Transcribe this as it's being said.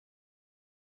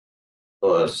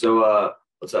What's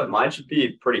up? Mine should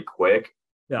be pretty quick.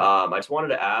 Yeah. I just wanted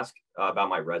to ask about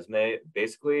my resume.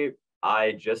 Basically,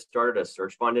 I just started a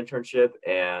search fund internship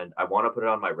and I want to put it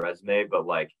on my resume, but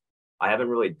like I haven't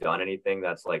really done anything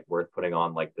that's like worth putting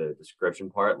on like the description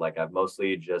part. Like I've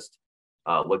mostly just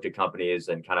looked at companies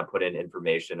and kind of put in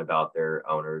information about their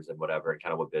owners and whatever and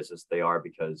kind of what business they are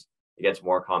because it gets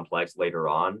more complex later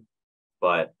on.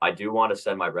 But I do want to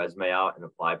send my resume out and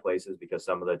apply places because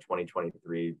some of the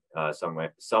 2023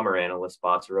 summer analyst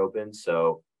spots are open.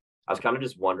 So I was kind of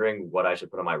just wondering what I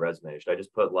should put on my resume. Should I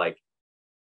just put like,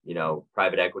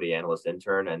 private equity analyst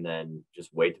intern and then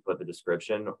just wait to put the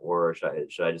description, or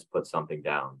should I just put something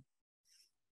down?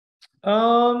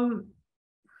 Um,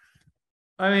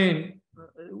 I mean,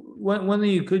 one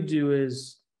thing you could do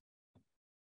is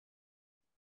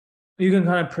you can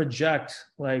kind of project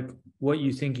like what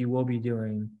you think you will be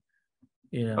doing,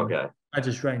 Okay. not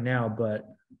just right now, but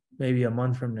maybe a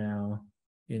month from now,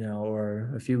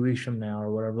 or a few weeks from now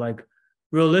or whatever. Like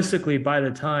realistically, by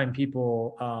the time you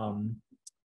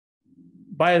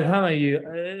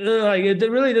like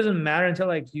it really doesn't matter until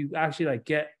like you actually like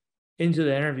get into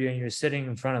the interview and you're sitting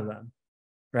in front of them,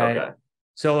 right? Okay.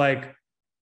 So like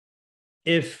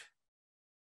if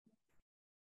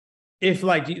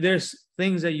like there's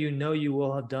things that you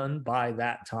will have done by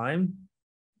that time,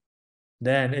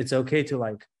 then it's okay to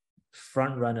like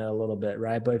front run it a little bit,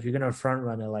 right? But if you're gonna front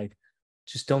run it, like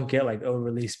just don't get like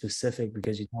overly specific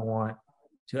because you don't want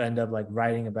to end up like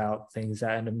writing about things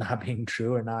that end up not being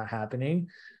true or not happening.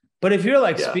 But if you're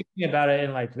like Yeah. speaking about it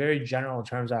in like very general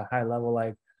terms at high level,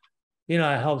 like,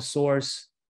 I help source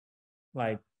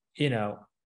like, I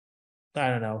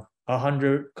don't know,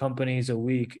 100 companies a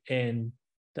week in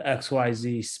the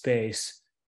XYZ space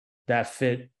that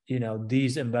fit,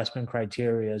 these investment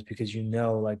criteria because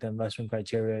like the investment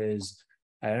criteria is,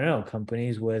 I don't know,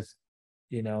 companies with,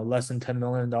 less than $10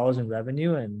 million in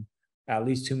revenue and at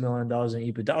least $2 million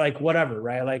in EBITDA, like whatever,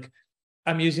 right? Like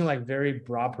I'm using like very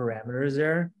broad parameters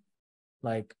there.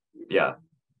 Like Yeah.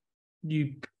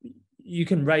 you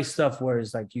can write stuff where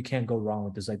it's like you can't go wrong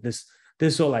with this. Like this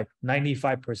will like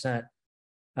 95%.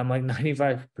 I'm like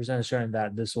 95% certain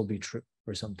that this will be true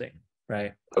or something,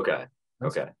 right? Okay.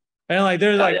 Okay. And like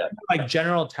there's Yeah. like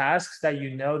general tasks that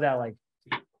that like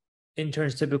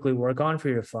interns typically work on for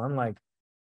your fund, like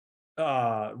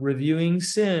reviewing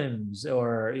sims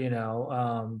or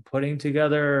putting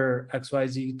together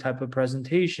XYZ type of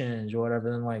presentations or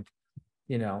whatever. Then like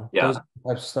Yeah. those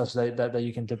types of stuff that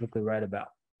you can typically write about,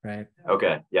 right?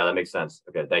 Okay. Yeah, that makes sense.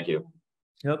 Okay. Thank you.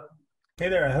 Yep. Hey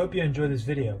there, I hope you enjoyed this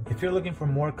video. If you're looking for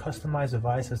more customized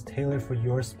advice that's tailored for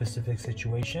your specific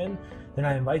situation, then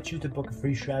I invite you to book a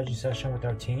free strategy session with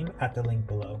our team at the link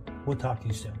below. We'll talk to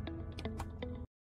you soon.